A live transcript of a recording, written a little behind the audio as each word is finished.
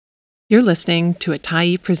You're listening to a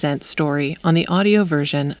Tyee Presents story on the audio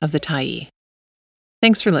version of the Tyee.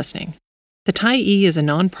 Thanks for listening. The Tyee is a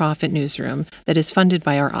nonprofit newsroom that is funded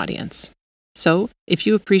by our audience. So, if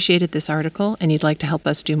you appreciated this article and you'd like to help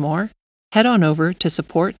us do more, head on over to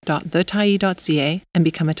support.thetyee.ca and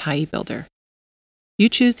become a Tyee builder. You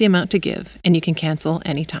choose the amount to give, and you can cancel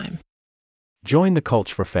anytime. Join the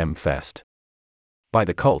Cultch for Femme Fest. By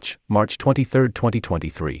the Cultch, March 23,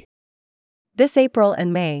 2023. This April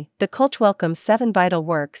and May, the Cultch welcomes 7 vital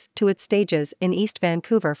works to its stages in East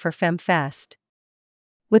Vancouver for Femme Fest.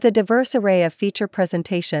 With a diverse array of feature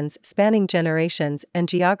presentations spanning generations and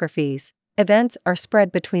geographies, events are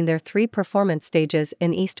spread between their 3 performance stages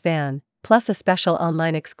in East Van, plus a special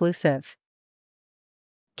online exclusive.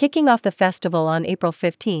 Kicking off the festival on April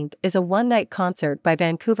 15th is a one-night concert by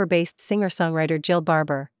Vancouver-based singer-songwriter Jill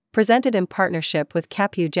Barber, presented in partnership with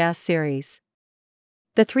Capu Jazz Series.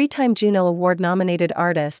 The 3-time Juno Award-nominated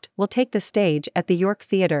artist will take the stage at the York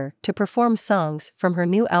Theatre to perform songs from her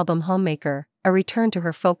new album Homemaker, a return to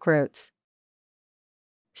her folk roots.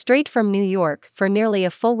 Straight from New York for nearly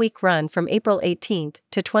a full-week run from April 18th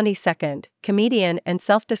to 22nd, comedian and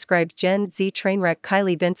self-described Gen Z trainwreck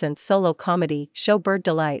Kylie Vincent's solo comedy show Bird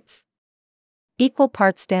Delights. Equal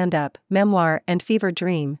parts stand-up, memoir and fever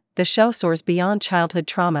dream, the show soars beyond childhood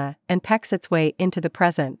trauma and pecks its way into the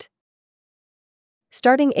present.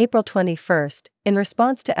 Starting April 21st, In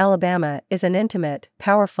Response to Alabama is an intimate,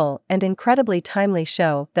 powerful, and incredibly timely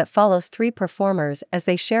show that follows 3 performers as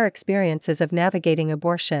they share experiences of navigating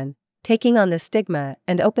abortion, taking on the stigma,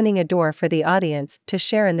 and opening a door for the audience to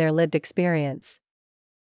share in their lived experience.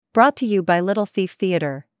 Brought to you by Little Thief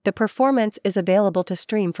Theatre, the performance is available to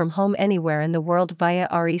stream from home anywhere in the world via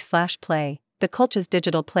re/play, the Cultch's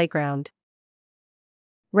digital playground.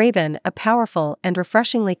 Raven, a powerful and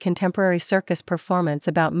refreshingly contemporary circus performance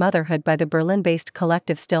about motherhood by the Berlin-based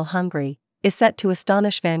collective Still Hungry, is set to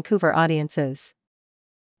astonish Vancouver audiences.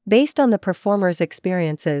 Based on the performers'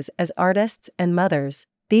 experiences as artists and mothers,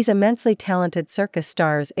 these immensely talented circus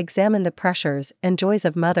stars examine the pressures and joys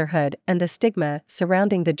of motherhood and the stigma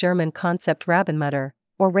surrounding the German concept Rabenmutter,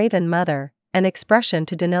 or Raven Mother, an expression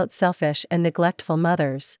to denote selfish and neglectful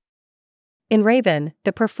mothers. In Raven,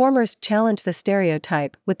 the performers challenge the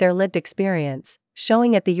stereotype with their lived experience,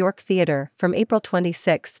 showing at the York Theatre from April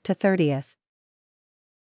 26th to 30th.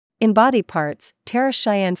 In Body Parts, Tara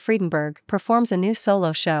Cheyenne Friedenberg performs a new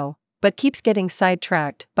solo show, but keeps getting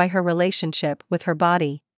sidetracked by her relationship with her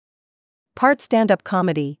body. Part stand-up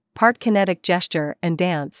comedy, part kinetic gesture and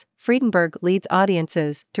dance, Friedenberg leads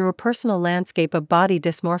audiences through a personal landscape of body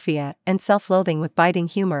dysmorphia and self-loathing with biting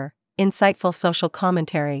humor, insightful social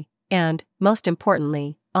commentary, and, most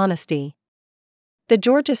importantly, honesty. The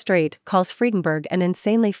Georgia Strait calls Friedenberg an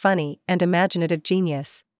insanely funny and imaginative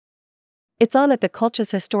genius. It's on at the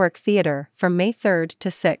Cultch's Historic Theatre from May 3rd to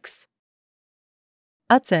 6th.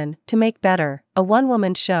 Utzon, To Make Better, a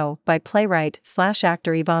one-woman show by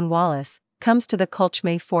playwright/actor Yvonne Wallace, comes to the Cultch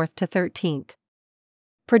May 4th to 13th.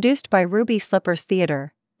 Produced by Ruby Slippers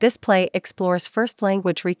Theatre, this play explores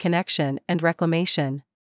first-language reconnection and reclamation.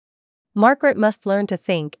 Margaret must learn to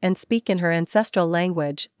think and speak in her ancestral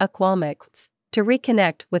language, Aqualmix, to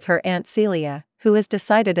reconnect with her Aunt Celia, who has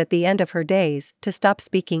decided at the end of her days to stop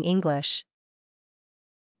speaking English.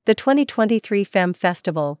 The 2023 Femme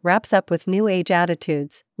Festival wraps up with New Age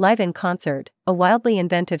Attitudes, live in concert, a wildly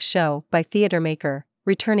inventive show by theater maker,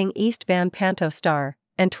 returning East Van Panto star,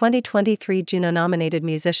 and 2023 Juno-nominated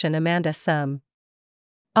musician Amanda Sum.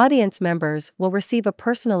 Audience members will receive a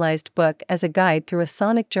personalized book as a guide through a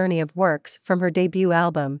sonic journey of works from her debut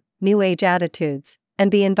album, New Age Attitudes, and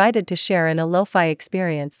be invited to share in a lo-fi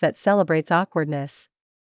experience that celebrates awkwardness.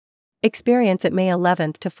 Experience it May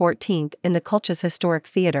 11th to 14th in the Cultch's Historic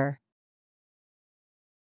Theatre.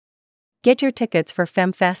 Get your tickets for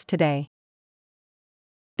FemFest today.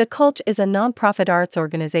 The Cultch is a nonprofit arts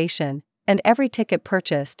organization, and every ticket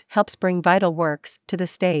purchased helps bring vital works to the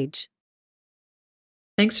stage.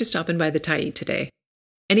 Thanks for stopping by the Tyee today.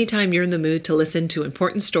 Anytime you're in the mood to listen to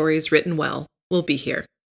important stories written well, we'll be here.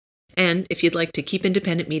 And if you'd like to keep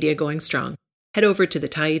independent media going strong, head over to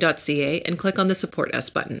thetyee.ca and click on the Support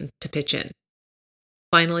Us button to pitch in.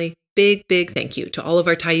 Finally, big thank you to all of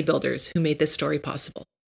our Tyee builders who made this story possible.